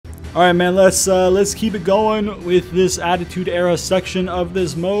All right, man. Let's keep it going with this Attitude Era section of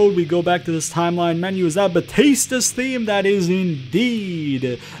this mode. We go back to this timeline menu. Is that Batista's theme? That is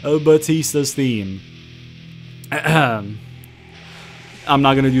indeed Batista's theme. I'm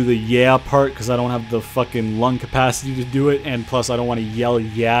not gonna do the yeah part because I don't have the fucking lung capacity to do it, and plus I don't want to yell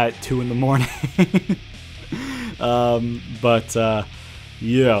yeah at 2 in the morning.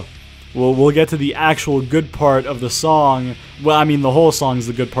 Yeah. We'll get to the actual good part of the song. Well, I mean, the whole song is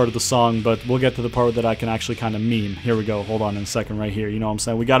the good part of the song, but we'll get to the part that I can actually kind of meme. Here we go. Hold on a second right here. You know what I'm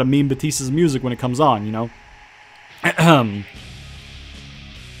saying? We gotta meme Batista's music when it comes on, you know?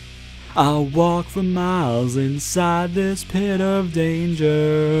 I'll walk for miles inside this pit of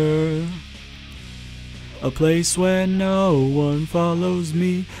danger. A place where no one follows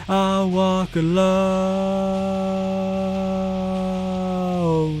me. I'll walk alone.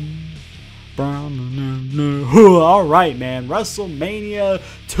 Alright, man. WrestleMania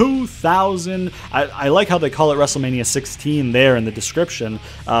 2000. I like how they call it WrestleMania 16 there in the description.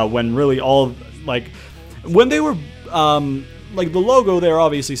 When really all, like, when they were, like, the logo there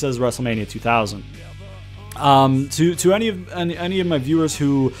obviously says WrestleMania 2000. To any of my viewers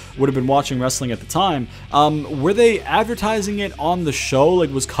who would have been watching wrestling at the time, were they advertising it on the show?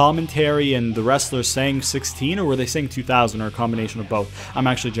 Like, was commentary and the wrestlers saying 16, or were they saying 2000, or a combination of both? I'm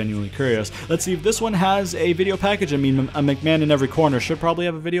actually genuinely curious. Let's see if this one has a video package. I mean, a McMahon in every corner should probably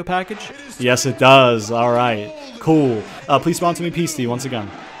have a video package. Yes, it does. All right, cool. Please sponsor me, Peasty, once again.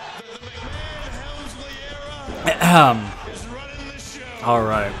 All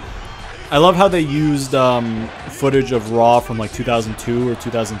right. I love how they used footage of Raw from like 2002 or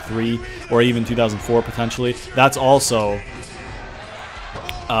 2003 or even 2004 potentially. That's also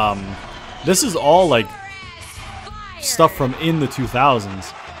this is all like stuff from in the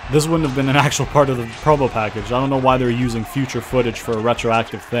 2000s. This wouldn't have been an actual part of the promo package. I don't know why they're using future footage for a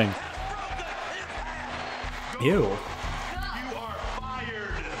retroactive thing. Ew.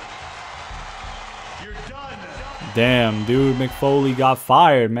 Damn, dude, McFoley got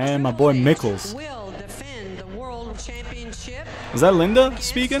fired, man. My boy Mickles. Is that Linda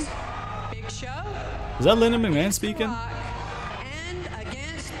speaking? Is that Linda McMahon speaking?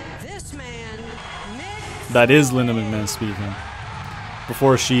 That is Linda McMahon speaking.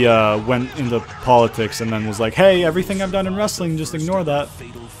 Before she went into politics and then was like, hey, everything I've done in wrestling, just ignore that.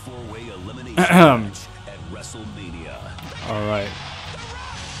 Alright.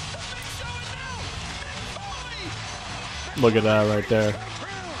 Look at that right there.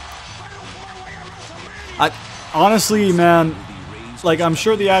 Honestly, man, like, I'm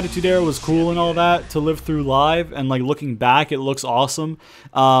sure the Attitude Era was cool and all that to live through live, and like looking back, it looks awesome.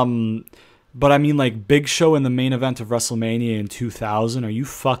 But I mean, like, Big Show in the main event of WrestleMania in 2000, are you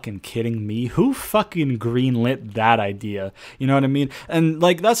fucking kidding me? Who fucking greenlit that idea? You know what I mean? And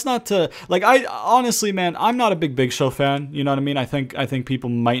like, that's not to, like, I honestly, man, I'm not a Big Show fan. You know what I mean? I think people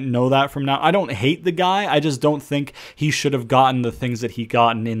might know that from now. I don't hate the guy. I just don't think he should have gotten the things that he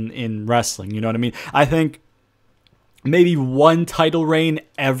gotten in wrestling. You know what I mean? I think maybe one title reign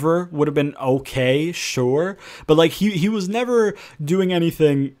ever would have been okay, sure. But like, he was never doing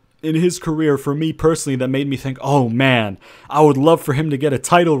anything in his career, for me personally, that made me think, oh man, I would love for him to get a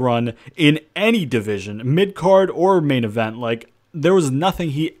title run in any division, mid-card or main event. Like, there was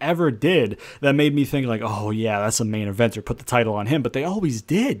nothing he ever did that made me think like, oh yeah, that's a main eventer, put the title on him, but they always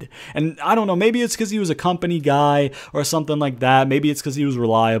did. And I don't know, maybe it's because he was a company guy or something like that. Maybe it's because he was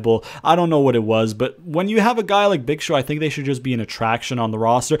reliable. I don't know what it was, but when you have a guy like Big Show, I think they should just be an attraction on the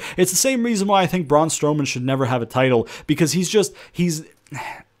roster. It's the same reason why I think Braun Strowman should never have a title, because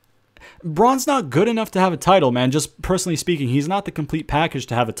Braun's not good enough to have a title, man. Just personally speaking, he's not the complete package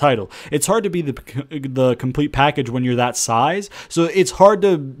to have a title. It's hard to be the complete package when you're that size. So it's hard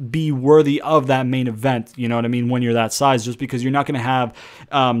to be worthy of that main event, you know what I mean, when you're that size, just because you're not going to have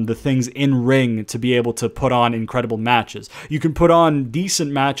the things in ring to be able to put on incredible matches. You can put on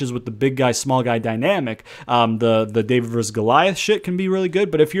decent matches with the big guy, small guy dynamic. The David versus Goliath shit can be really good,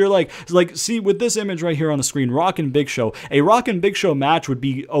 but if you're like, see, with this image right here on the screen, Rock and Big Show, a Rock and Big Show match would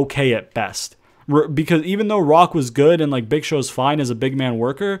be okay at best, because even though Rock was good and like Big Show's fine as a big man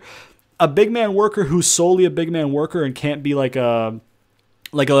worker, who's solely a big man worker and can't be like a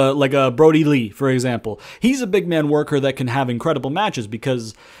Brody Lee, for example. He's a big man worker that can have incredible matches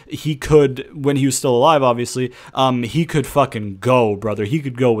because he could, when he was still alive, obviously, he could fucking go, brother. He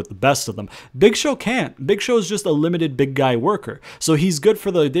could go with the best of them. Big Show can't. Big Show is just a limited big guy worker. So he's good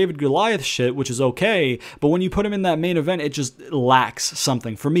for the David Goliath shit, which is okay, but when you put him in that main event, it just lacks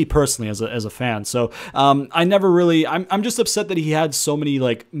something, for me personally as a fan. So I never really, I'm just upset that he had so many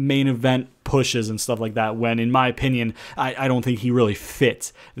like main event pushes and stuff like that, when in my opinion I don't think he really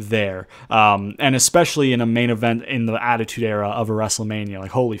fit there, and especially in a main event in the Attitude Era of a WrestleMania,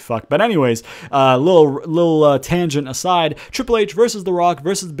 like holy fuck. But anyways, little tangent aside, Triple H versus The Rock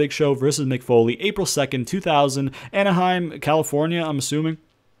versus The Big Show versus Mick Foley, April 2nd, 2000, Anaheim, California, I'm assuming.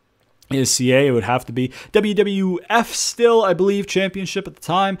 Is CA, it would have to be. WWF still, I believe, championship at the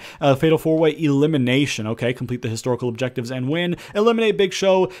time. Fatal 4-way elimination. Okay, complete the historical objectives and win. Eliminate Big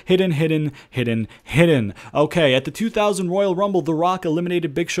Show. Hidden. Okay, at the 2000 Royal Rumble, The Rock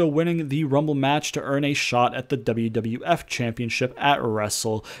eliminated Big Show, winning the Rumble match to earn a shot at the WWF championship at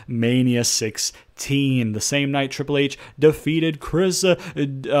WrestleMania 16. The same night, Triple H defeated Cactus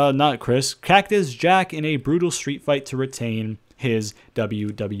Jack in a brutal street fight to retain his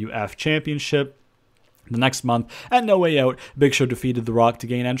WWF Championship. The next month, at No Way Out, Big Show defeated The Rock to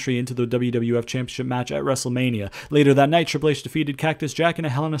gain entry into the WWF Championship match at WrestleMania. Later that night, Triple H defeated Cactus Jack in a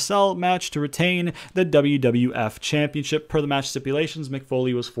Hell in a Cell match to retain the WWF Championship. Per the match stipulations, Mick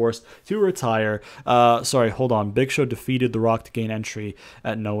Foley was forced to retire. Big Show defeated The Rock to gain entry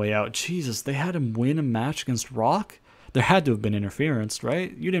at No Way Out. Jesus, they had him win a match against Rock? There had to have been interference,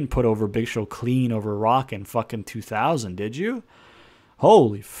 right? You didn't put over Big Show clean over Rock in fucking 2000, did you?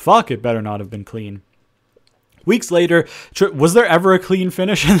 Holy fuck, it better not have been clean. Weeks later, was there ever a clean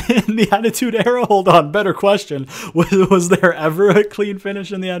finish in the Attitude Era? Hold on, better question. Was there ever a clean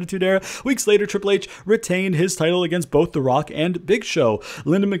finish in the Attitude Era? Weeks later, Triple H retained his title against both The Rock and Big Show.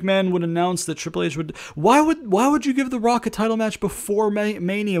 Linda McMahon would announce that Triple H would... Why would you give The Rock a title match before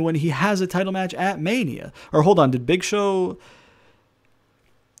Mania when he has a title match at Mania? Or hold on, did Big Show...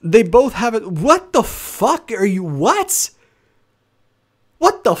 They both have it... What the fuck are you... What?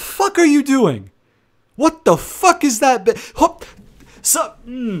 What the fuck are you doing? What the fuck is that?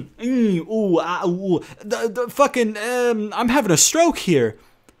 I'm having a stroke here.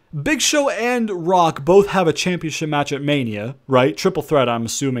 Big Show and Rock both have a championship match at Mania, right? Triple threat, I'm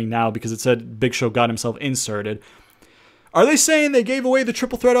assuming now, because it said Big Show got himself inserted. Are they saying they gave away the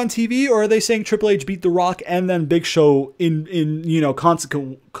triple threat on TV, or are they saying Triple H beat The Rock and then Big Show in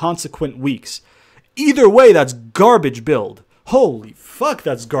consequent weeks? Either way, that's garbage build. Holy fuck,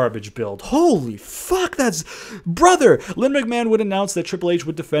 that's garbage build. Holy fuck, that's... Brother! Lynn McMahon would announce that Triple H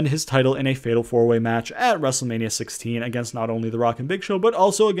would defend his title in a fatal 4-way match at WrestleMania 16 against not only The Rock and Big Show, but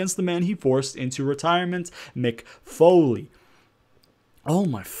also against the man he forced into retirement, Mick Foley. Oh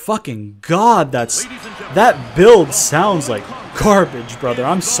my fucking god, that build sounds like garbage, brother.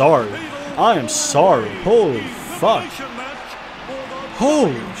 I'm sorry. I am sorry. Holy fuck.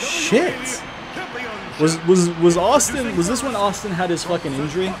 Holy shit. Was this when Austin had his fucking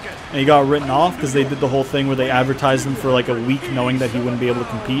injury and he got written off because they did the whole thing where they advertised him for like a week knowing that he wouldn't be able to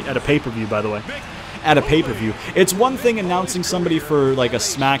compete at a pay-per-view, by the way. At a pay-per-view. It's one thing announcing somebody for like a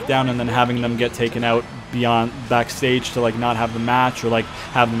SmackDown and then having them get taken out backstage to like not have the match, or like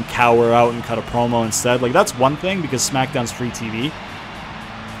have them cower out and cut a promo instead. Like that's one thing because SmackDown's free TV.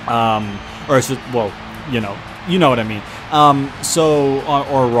 Or it's just, well, you know what I mean.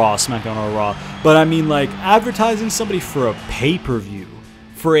 Or Raw, SmackDown or Raw. But I mean, like, advertising somebody for a pay-per-view.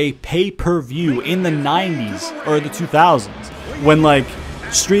 For a pay-per-view in the 90s or the 2000s. When, like,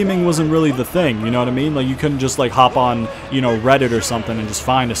 streaming wasn't really the thing, you know what I mean? Like, you couldn't just, like, hop on, Reddit or something and just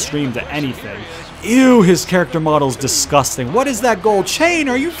find a stream to anything. Ew, his character model's disgusting. What is that gold chain?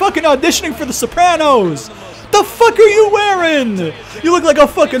 Are you fucking auditioning for The Sopranos? The fuck are you wearing? You look like a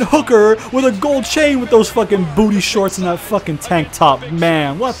fucking hooker with a gold chain with those fucking booty shorts and that fucking tank top.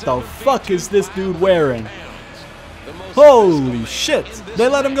 Man, what the fuck is this dude wearing? Holy shit. They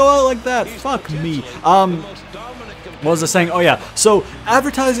let him go out like that. Fuck me. What was I saying? Oh yeah. So,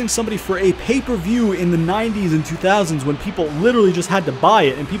 advertising somebody for a pay-per-view in the 90s and 2000s when people literally just had to buy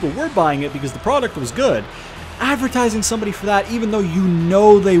it, and people were buying it because the product was good. Advertising somebody for that even though you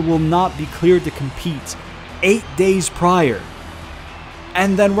know they will not be cleared to compete 8 days prior,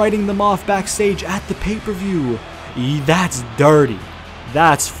 and then writing them off backstage at the pay-per-view. That's dirty.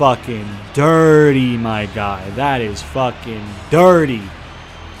 That's fucking dirty, my guy. That is fucking dirty.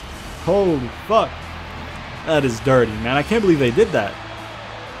 Holy fuck. That is dirty, man. I can't believe they did that.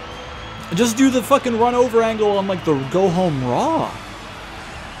 Just do the fucking run over angle on like the Go Home Raw.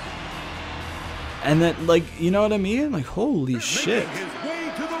 And then, like, you know what I mean? Like, holy shit.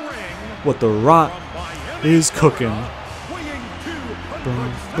 What The Rock is cooking.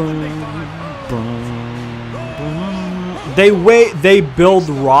 They build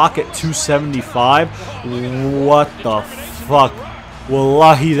Rock at 275. What the fuck?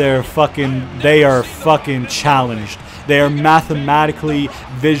 Wallahi, they are fucking challenged. They are mathematically,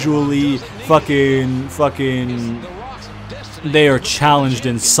 visually, fucking they are challenged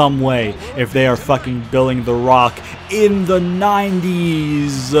in some way if they are fucking billing The Rock in the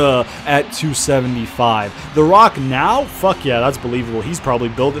 90s at 275. The Rock now? Fuck yeah, that's believable. He's probably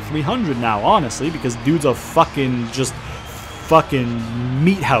billed at 300 now, honestly, because dude's a fucking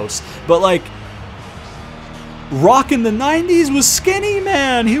meat house. But like, Rock in the 90s was skinny,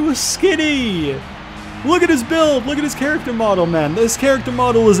 man. He was skinny. Look at his build. Look at his character model, man. This character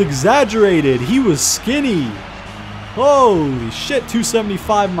model is exaggerated. He was skinny. Holy shit,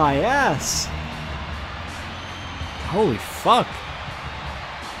 275 my ass. Holy fuck.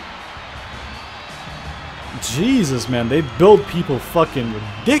 Jesus, man. They build people fucking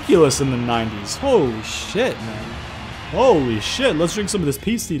ridiculous in the 90s. Holy shit, man. Holy shit. Let's drink some of this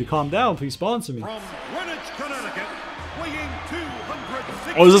peach tea to calm down. Please sponsor me.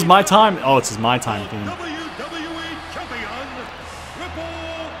 Oh, is this my time? Oh, it's my time theme.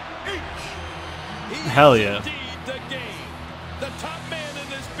 Hell yeah.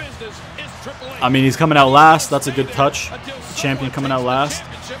 I mean, he's coming out last. That's a good touch. The champion coming out last.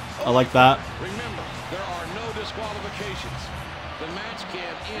 I like that. Remember, there are no disqualifications. The match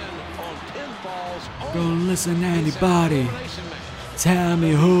can end on pinfalls. Don't listen to anybody. Tell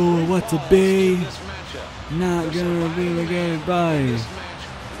me who or what to be. Not gonna be like anybody.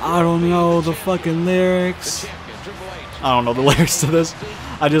 I don't know the fucking lyrics. I don't know the lyrics to this.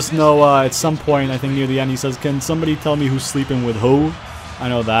 I just know at some point, I think near the end, he says, "Can somebody tell me who's sleeping with who?" I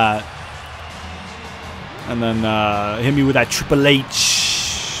know that. And then hit me with that Triple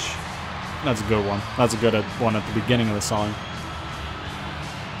H. That's a good one. That's a good one at the beginning of the song.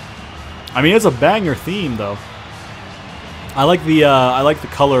 I mean, it's a banger theme though. I like the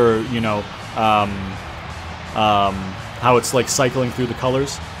color, you know, how it's like cycling through the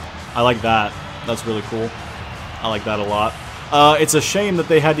colors. I like that. That's really cool. I like that a lot. It's a shame that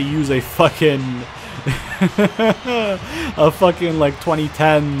they had to use a fucking like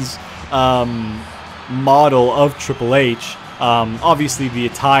 2010s model of Triple H. Obviously the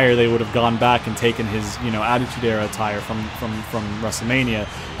attire, they would have gone back and taken his, you know, Attitude Era attire from Wrestlemania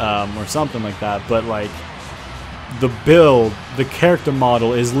or something like that. But like the build, the character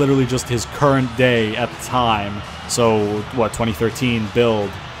model is literally just his current day at the time. So what, 2013 build?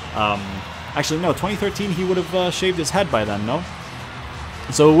 Actually, no, 2013 he would have shaved his head by then, no?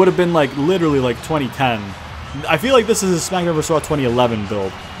 So it would have been like literally like 2010. I feel like this is a SmackDown vs. Raw 2011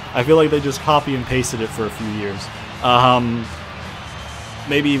 build. I feel like they just copy and pasted it for a few years.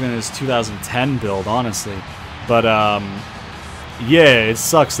 Maybe even his 2010 build, honestly. But yeah, it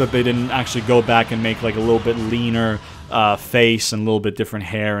sucks that they didn't actually go back and make like a little bit leaner face and a little bit different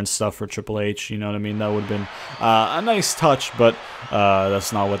hair and stuff for Triple H, you know what I mean? That would have been a nice touch, but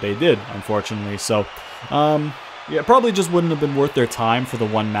that's not what they did, unfortunately. So, yeah, probably just wouldn't have been worth their time for the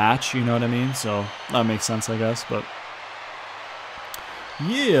one match, you know what I mean? So, that makes sense, I guess, but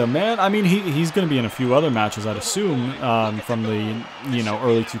yeah, man, I mean, he's going to be in a few other matches, I'd assume, from the, you know,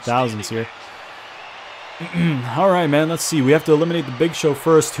 early 2000s here. Alright, man, let's see. We have to eliminate the Big Show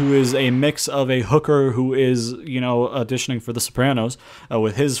first, who is a mix of a hooker who is, you know, auditioning for The Sopranos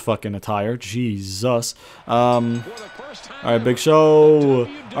with his fucking attire. Jesus. Alright, Big Show.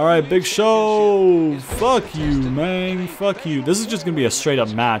 Alright, Big Show. Fuck you, man. Fuck you. This is just going to be a straight-up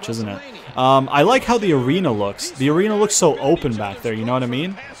match, isn't it? I like how the arena looks. The arena looks so open back there, you know what I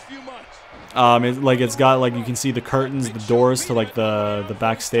mean? It's got, like, you can see the curtains, the doors to, like, the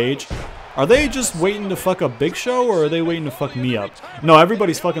backstage. Are they just waiting to fuck up Big Show, or are they waiting to fuck me up? No,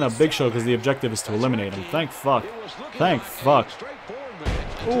 everybody's fucking up Big Show because the objective is to eliminate him. Thank fuck. Thank fuck.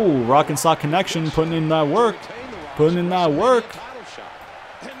 Ooh, Rock and Sock Connection, putting in that work. Putting in that work.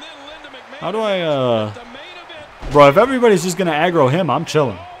 How do I, Bro, if everybody's just gonna aggro him, I'm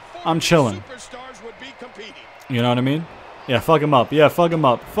chilling. I'm chilling. You know what I mean? Yeah, fuck him up. Yeah, fuck him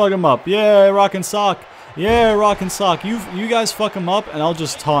up. Fuck him up. Yeah, Rock and Sock. Yeah, Rock and Sock. You guys fuck him up, and I'll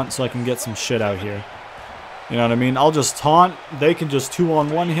just taunt so I can get some shit out here. You know what I mean? I'll just taunt. They can just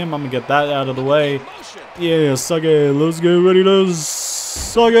 2-on-1 him. I'm gonna get that out of the way. Yeah, suck it. Let's get ready to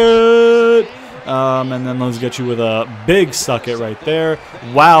suck it. And then let's get you with a big suck it right there.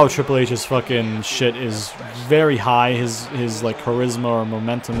 Wow, Triple H's fucking shit is very high. His like charisma or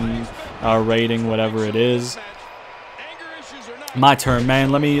momentum rating, whatever it is. My turn,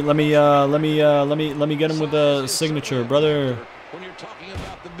 man. Let me get him with a signature, brother.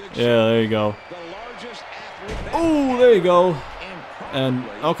 Yeah, there you go. Oh, there you go. And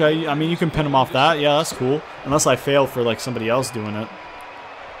okay, I mean you can pin him off that. Yeah, that's cool. Unless I fail for like somebody else doing it.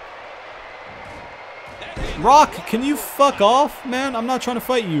 Rock, can you fuck off, man? I'm not trying to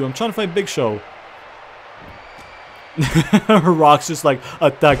fight you. I'm trying to fight Big Show. Rock's just like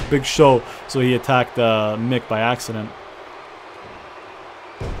attacked Big Show, so he attacked Mick by accident.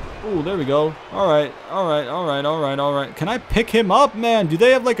 Ooh, there we go. All right, all right, all right, all right, all right. Can I pick him up, man? Do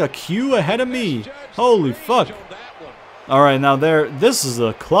they have like a queue ahead of me? Holy fuck. All right, now this is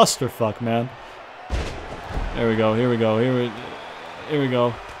a clusterfuck, man. There we go, here we go, here we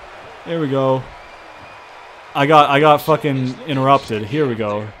go. Here we go. I got fucking interrupted. Here we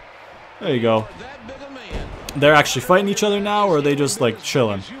go. There you go. They're actually fighting each other now, or are they just like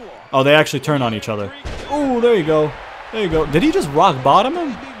chilling? Oh, they actually turned on each other. Ooh, there you go. There you go. Did he just rock bottom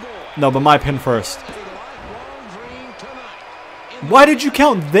him? No, but my pin first. Why did you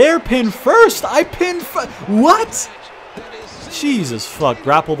count their pin first? I pinned what? Jesus fuck.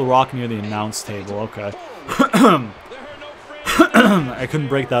 Grapple the Rock near the announce table. Okay. I couldn't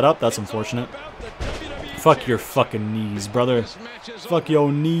break that up. That's unfortunate. Fuck your fucking knees, brother. Fuck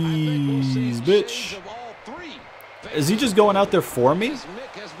your knees, bitch. Is he just going out there for me?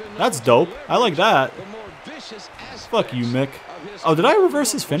 That's dope. I like that. Fuck you, Mick. Oh, did I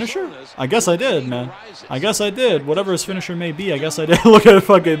reverse his finisher? I guess I did, man. I guess I did. Whatever his finisher may be, I guess I did. Look at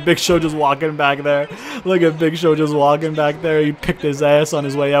fucking Big Show just walking back there. Look at Big Show just walking back there. He picked his ass on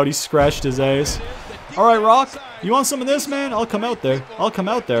his way out. He scratched his ass. All right, Rock. You want some of this, man? I'll come out there. I'll come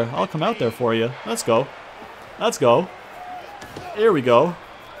out there. I'll come out there for you. Let's go. Let's go. Here we go.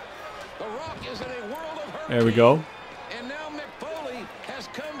 There we go. And now Mick Foley has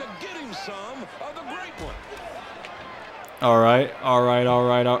come to get him some of the great one. All right, all right, all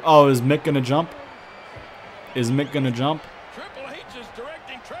right. Oh, is Mick gonna jump? Is Mick gonna jump?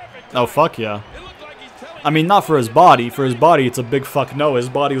 Oh, fuck yeah. I mean, not for his body. For his body, it's a big fuck no. His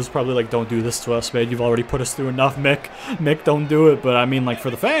body was probably like, don't do this to us, man. You've already put us through enough, Mick. Mick, don't do it. But I mean, like, for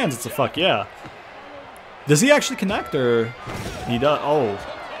the fans, it's a fuck yeah. Does he actually connect, or he does? Oh.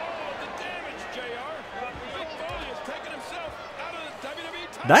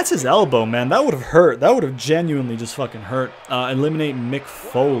 That's his elbow, man. That would have hurt. That would have genuinely just fucking hurt. Eliminate Mick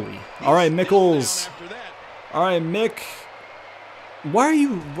Foley. All right, Mickles. All right, Mick. Why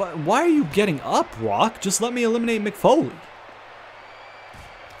are you getting up, Rock? Just let me eliminate Mick Foley.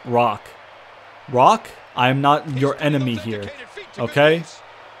 Rock. Rock, I am not your enemy here. Okay?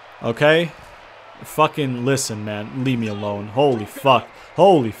 Okay? Fucking listen, man. Leave me alone. Holy fuck.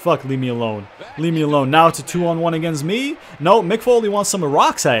 Holy fuck, leave me alone. Leave me alone. Now it's a 2-on-1 against me? No, Mick Foley wants some of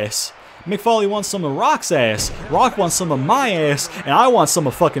Rock's ass. Mick Foley wants some of Rock's ass. Rock wants some of my ass. And I want some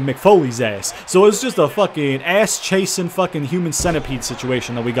of fucking Mick Foley's ass. So it's just a fucking ass-chasing fucking human centipede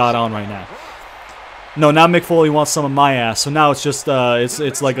situation that we got on right now. No, now Mick Foley wants some of my ass. So now it's just,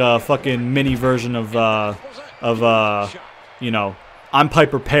 it's like a fucking mini version of you know, I'm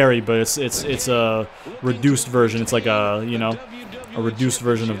Piper Perry, but it's a reduced version. It's like a, you know, a reduced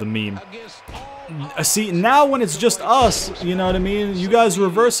version of the meme. See, now when it's just us, you know what I mean? You guys are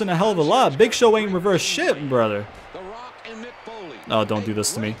reversing a hell of a lot. Big Show ain't reverse shit, brother. Oh, don't do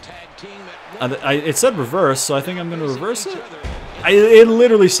this to me. It said reverse, so I think I'm going to reverse it. It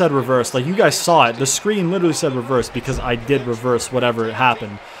literally said reverse. Like, you guys saw it. The screen literally said reverse because I did reverse whatever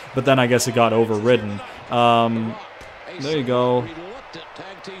happened. But then I guess it got overridden. There you go.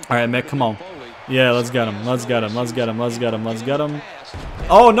 All right, Mick, come on. Yeah, let's get him. Let's get him. Let's get him. Let's get him. Let's get him.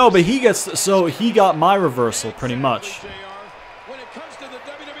 Oh, no, but he gets... So, he got my reversal, pretty much.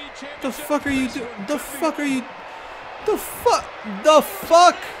 The fuck are you doing? The fuck are you... The fuck... The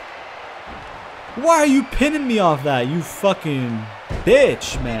fuck? Why are you pinning me off that, you fucking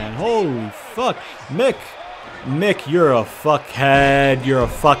bitch, man? Holy fuck. Mick. Mick, you're a fuckhead. You're a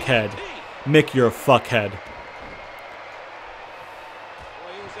fuckhead. Mick, you're a fuckhead.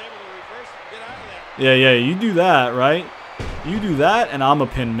 Yeah, yeah, you do that, right? You do that, and I'm a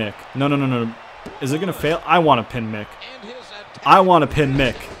pin Mick. No, no, no, no. Is it going to fail? I want to pin Mick. I want to pin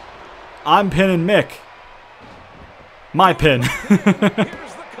Mick. I'm pinning Mick. My pin.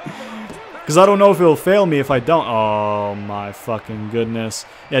 Because I don't know if it'll fail me if I don't. Oh, my fucking goodness.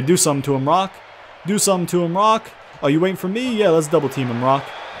 Yeah, do something to him, Rock. Do something to him, Rock. Oh, you waiting for me? Yeah, let's double team him, Rock.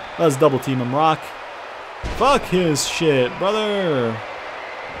 Let's double team him, Rock. Fuck his shit, brother.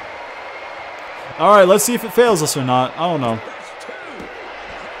 Alright, let's see if it fails us or not. I don't know.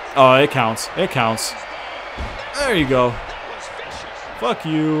 Oh, it counts. It counts. There you go. Fuck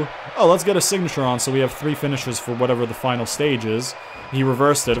you. Oh, let's get a signature on so we have 3 finishers for whatever the final stage is. He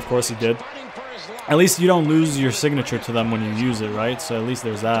reversed it. Of course he did. At least you don't lose your signature to them when you use it, right? So at least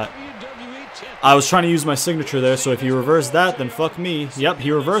there's that. I was trying to use my signature there, so if he reversed that, then fuck me. Yep,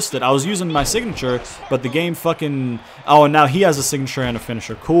 he reversed it. I was using my signature, but the game fucking... Oh, and now he has a signature and a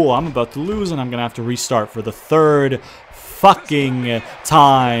finisher. Cool, I'm about to lose, and I'm going to have to restart for the 3rd fucking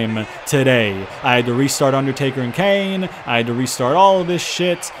time today. I had to restart Undertaker and Kane. I had to restart all of this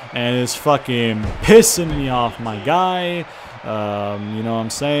shit, and it's fucking pissing me off, my guy. You know what I'm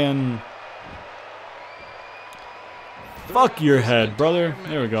saying? Fuck your head, brother.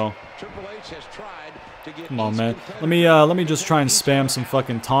 There we go. Come on, man. Let me just try and spam some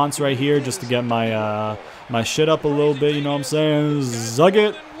fucking taunts right here just to get my my shit up a little bit. You know what I'm saying? Zug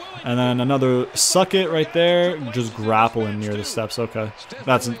it, and then another suck it right there. Just grappling near the steps. Okay,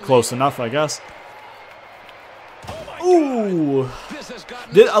 that's close enough, I guess. Ooh.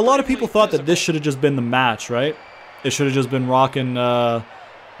 A lot of people thought that this should have just been the match, right? It should have just been Rock and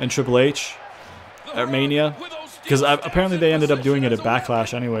Triple H at Mania. Because apparently they ended up doing it at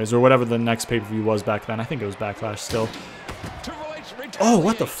Backlash anyways, or whatever the next pay-per-view was back then. I think it was Backlash still. Oh,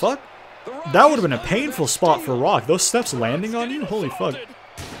 what the fuck? That would have been a painful spot for Rock. Those steps landing on you? Holy fuck.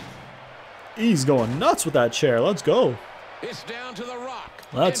 He's going nuts with that chair. Let's go. It's down to The Rock.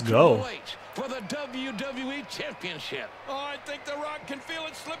 Let's go. For the WWE Championship. Oh, I think The Rock can feel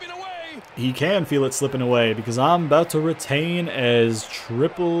it slipping away. He can feel it slipping away because I'm about to retain as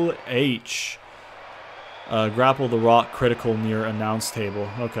Triple H. Grapple The Rock critical near announce table.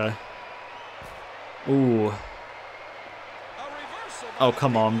 Okay. Ooh. Oh,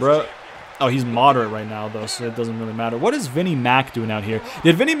 come on, bro. Oh, he's moderate right now, though, so it doesn't really matter. What is Vinnie Mac doing out here?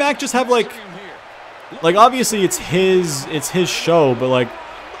 Did Vinnie Mac just have, like, obviously it's his show, but, like,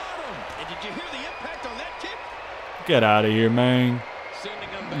 get out of here, man.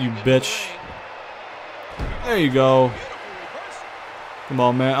 You bitch. There you go. Come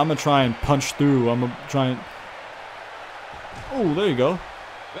on, man. I'm going to try and punch through. I'm going to try and... Oh, there you go.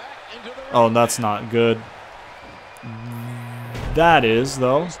 Oh, that's not good. That is,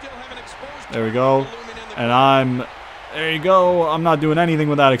 though. There we go. And I'm... There you go. I'm not doing anything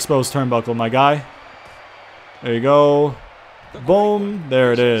with that exposed turnbuckle, my guy. There you go. Boom.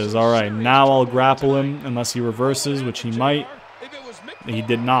 There it is. All right. Now I'll grapple him unless he reverses, which he might. He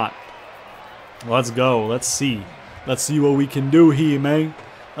did not. Let's go. Let's see. Let's see what we can do here, man.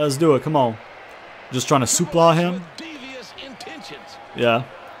 Let's do it. Come on. Just trying to supla him. Yeah,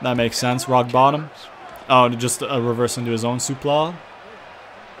 that makes sense. Rock bottom. Oh, just reverse into his own supla.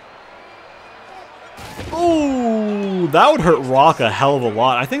 Ooh, that would hurt Rock a hell of a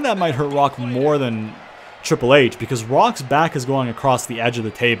lot. I think that might hurt Rock more than Triple H because Rock's back is going across the edge of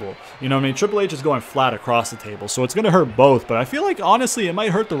the table. You know what I mean? Triple H is going flat across the table, so it's going to hurt both. But I feel like, honestly, it might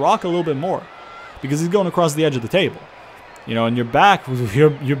hurt The Rock a little bit more. Because he's going across the edge of the table. You know, and your back's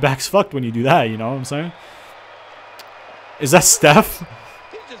fucked when you do that, you know what I'm saying? Is that Steph?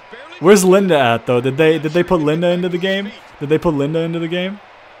 Where's Linda at, though? Did they put Linda into the game? Did they put Linda into the game?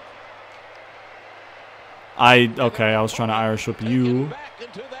 Okay, I was trying to Irish whip you.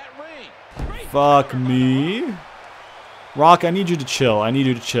 Fuck me. Rock, I need you to chill. I need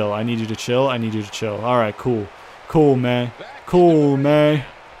you to chill. I need you to chill. I need you to chill. Alright, cool. Cool, man. Cool, man.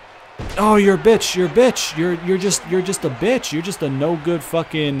 Oh, you're a bitch. You're a bitch. You're just a bitch. You're just a no good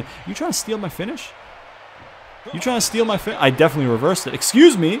fucking... You trying to steal my finish? You trying to steal my finish? I definitely reversed it.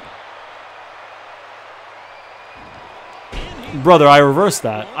 Excuse me. Brother, I reversed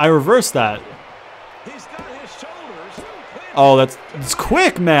that. I reversed that. Oh, it's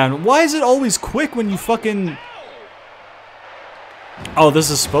quick, man. Why is it always quick when you fucking... Oh, this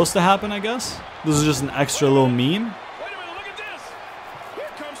is supposed to happen, I guess? This is just an extra little meme?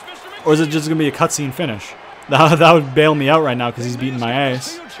 Or is it just going to be a cutscene finish? That would bail me out right now because he's beating my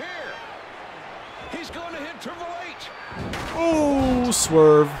ass. Oh,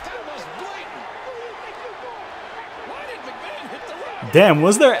 swerve. Damn,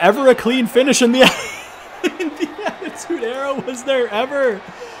 was there ever a clean finish in the Attitude Era? Was there ever?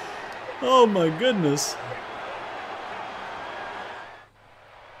 Oh my goodness.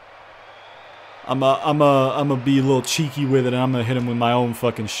 I'm a be a little cheeky with it, and I'm gonna hit him with my own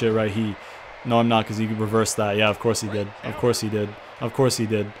fucking shit right here. No, I'm not, because he reversed that. Yeah, of course he did. Of course he did. Of course he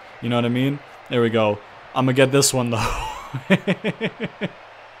did. You know what I mean? There we go. I'm gonna get this one, though.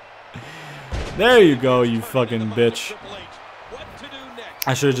 There you go, you fucking bitch.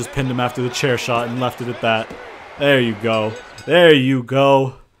 I should have just pinned him after the chair shot and left it at that. There you go. There you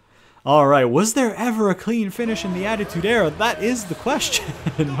go. Alright, was there ever a clean finish in the Attitude Era? That is the question.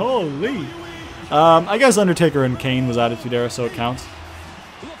 Holy. I guess Undertaker and Kane was Attitude Era, so it counts.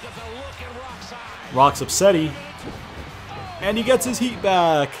 Rock's upsetty. And he gets his heat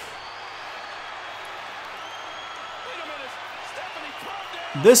back.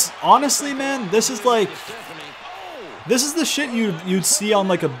 This, honestly, man, this is like... This is the shit you'd see on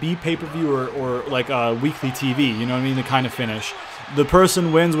like a B pay-per-view or like a weekly TV, you know what I mean? The kind of finish. The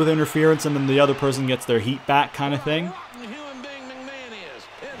person wins with interference and then the other person gets their heat back kind of thing.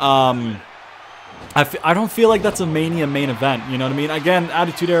 I don't feel like that's a Mania main event, you know what I mean? Again,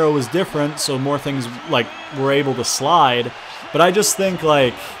 Attitude Era was different, so more things like were able to slide. But I just think,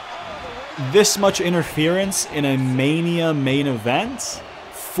 like, this much interference in a Mania main event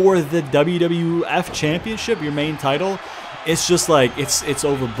for the WWF Championship, your main title, it's just like, it's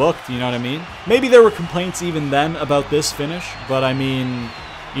overbooked, you know what I mean? Maybe there were complaints even then about this finish, but I mean,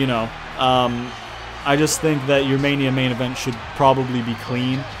 you know, I just think that your Mania main event should probably be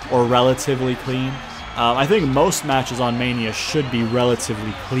clean, or relatively clean. I think most matches on Mania should be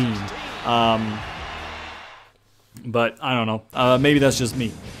relatively clean. But I don't know. Maybe that's just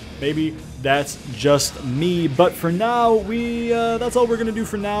me. Maybe that's just me. But for now, that's all we're going to do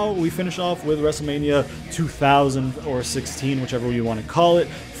for now. We finish off with WrestleMania 2000 or 16, whichever you want to call it,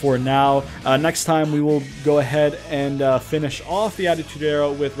 for now. Next time, we will go ahead and finish off the Attitude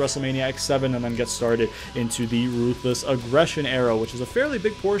Era with WrestleMania X7 and then get started into the Ruthless Aggression Era, which is a fairly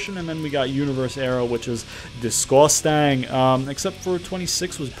big portion. And then we got Universe Era, which is disgusting. Except for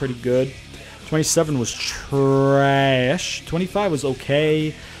 26 was pretty good. 27 was trash. 25 was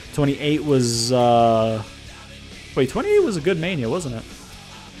okay. 28 was, wait, 28 was a good Mania, wasn't it?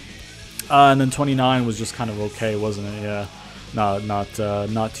 And then 29 was just kind of okay, wasn't it? Yeah.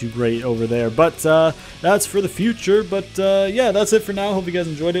 Not too great over there, but that's for the future. But yeah, that's it for now. Hope you guys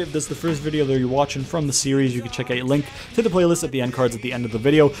enjoyed it. If this is the first video that you're watching from the series, you can check out a link to the playlist at the end cards at the end of the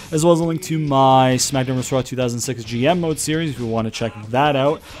video, as well as a link to my SmackDown vs. Raw 2006 GM mode series if you want to check that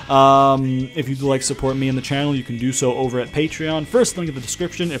out. If you'd like to support me and the channel, you can do so over at Patreon. First link in the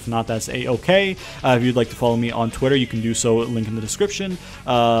description. If not, that's a-okay. If you'd like to follow me on Twitter, you can do so. Link in the description.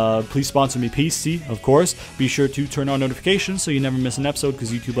 Please sponsor me, PC, of course. Be sure to turn on notifications so you never miss an episode,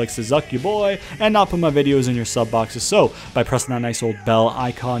 because YouTube likes to zuck your boy and not put my videos in your sub boxes. So by pressing that nice old bell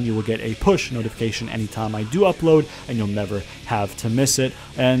icon, you will get a push notification anytime I do upload, and you'll never have to miss it.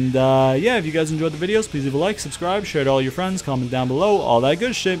 And yeah, if you guys enjoyed the videos, please leave a like, subscribe, share it to all your friends, comment down below, all that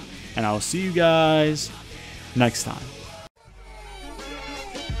good shit, and I'll see you guys next time.